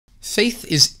Faith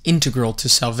is integral to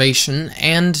salvation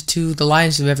and to the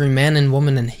lives of every man and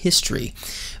woman in history.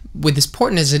 With as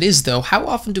important as it is, though, how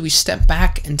often do we step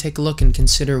back and take a look and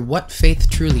consider what faith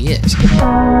truly is?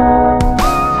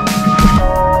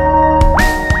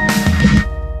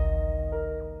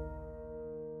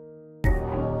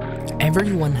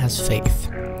 Everyone has faith.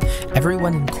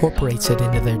 Everyone incorporates it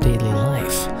into their daily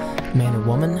life. Man or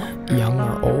woman, young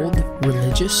or old,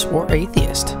 religious or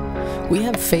atheist. We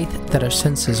have faith that our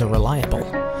senses are reliable.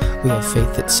 We have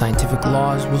faith that scientific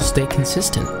laws will stay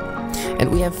consistent. And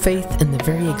we have faith in the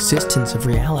very existence of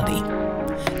reality.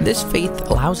 This faith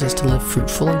allows us to live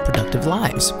fruitful and productive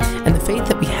lives. And the faith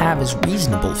that we have is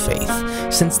reasonable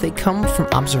faith, since they come from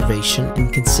observation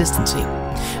and consistency.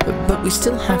 But we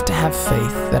still have to have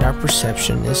faith that our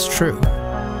perception is true.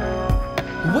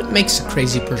 What makes a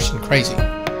crazy person crazy?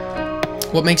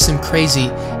 What makes them crazy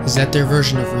is that their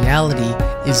version of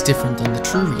reality is different than the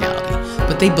true reality,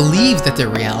 but they believe that their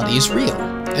reality is real.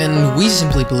 And we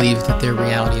simply believe that their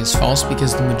reality is false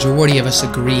because the majority of us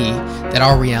agree that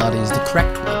our reality is the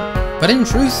correct one. But in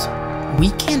truth,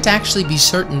 we can't actually be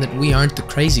certain that we aren't the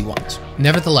crazy ones.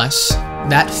 Nevertheless,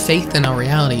 that faith in our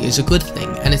reality is a good thing,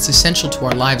 and it's essential to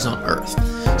our lives on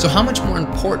earth. So how much more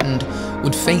important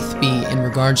would faith be in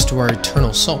regards to our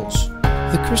eternal souls?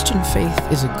 The Christian faith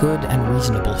is a good and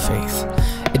reasonable faith.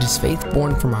 It is faith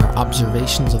born from our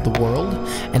observations of the world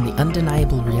and the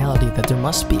undeniable reality that there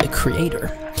must be a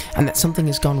creator and that something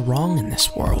has gone wrong in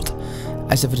this world,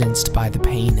 as evidenced by the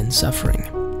pain and suffering.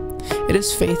 It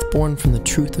is faith born from the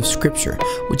truth of Scripture,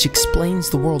 which explains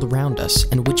the world around us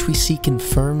and which we see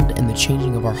confirmed in the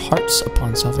changing of our hearts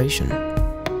upon salvation.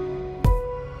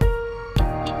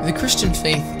 The Christian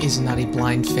faith is not a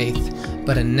blind faith,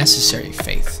 but a necessary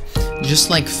faith.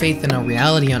 Just like faith in our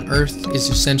reality on earth is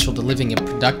essential to living a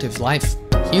productive life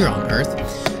here on earth,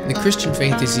 the Christian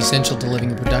faith is essential to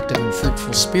living a productive and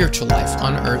fruitful spiritual life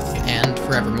on earth and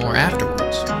forevermore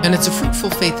afterwards. And it's a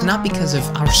fruitful faith not because of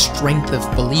our strength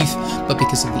of belief, but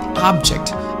because of the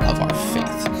object of our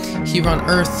faith. Here on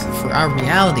earth, for our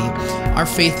reality, our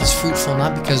faith is fruitful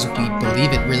not because we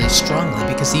believe it really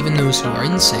strongly, because even those who are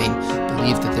insane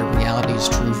believe that their reality is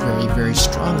true very, very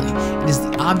strongly. It is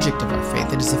the object of our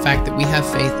faith. It is the fact that we have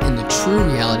faith in the true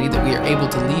reality that we are able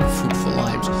to lead fruitful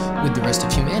lives with the rest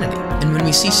of humanity. And when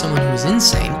we see someone who is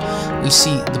insane, we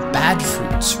see the bad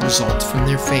fruits result from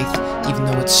their faith, even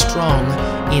though it's strong,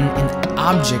 in an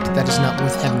object that is not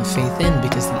worth having faith in,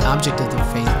 because the object of their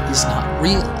faith is not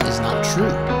real, is not true.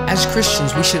 As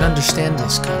Christians, we should understand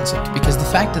this concept, because the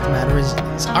fact of the matter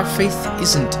is our faith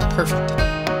isn't perfect.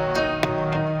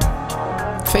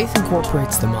 Faith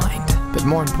incorporates the mind, but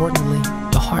more importantly,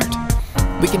 the heart.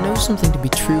 We can know something to be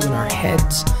true in our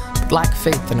heads, but lack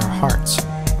faith in our hearts.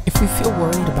 If we feel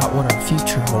worried about what our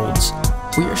future holds,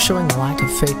 we are showing a lack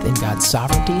of faith in God's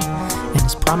sovereignty and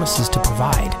His promises to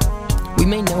provide. We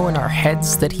may know in our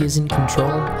heads that He is in control,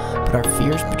 but our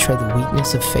fears betray the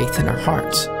weakness of faith in our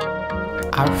hearts.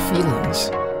 Our feelings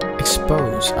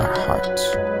expose our hearts.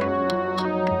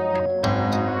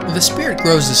 The Spirit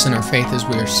grows us in our faith as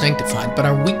we are sanctified, but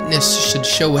our weakness should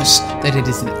show us that it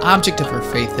is the object of our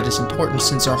faith that is important,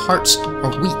 since our hearts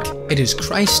are weak. It is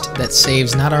Christ that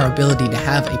saves, not our ability to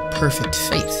have a perfect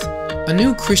faith. A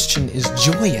new Christian is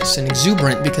joyous and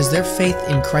exuberant because their faith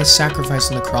in Christ's sacrifice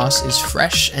on the cross is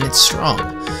fresh and it's strong.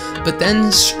 But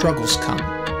then struggles come,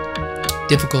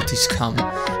 difficulties come,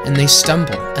 and they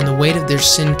stumble, and the weight of their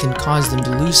sin can cause them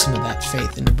to lose some of that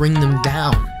faith and to bring them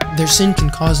down. Their sin can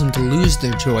cause them to lose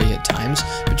their joy at times,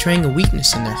 betraying a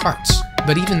weakness in their hearts.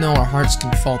 But even though our hearts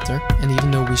can falter, and even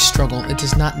though we struggle, it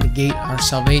does not negate our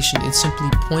salvation. It simply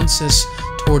points us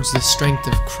towards the strength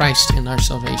of Christ in our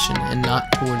salvation, and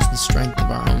not towards the strength of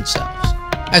our own selves.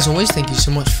 As always, thank you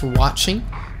so much for watching.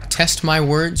 Test my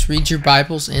words, read your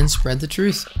Bibles, and spread the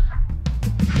truth.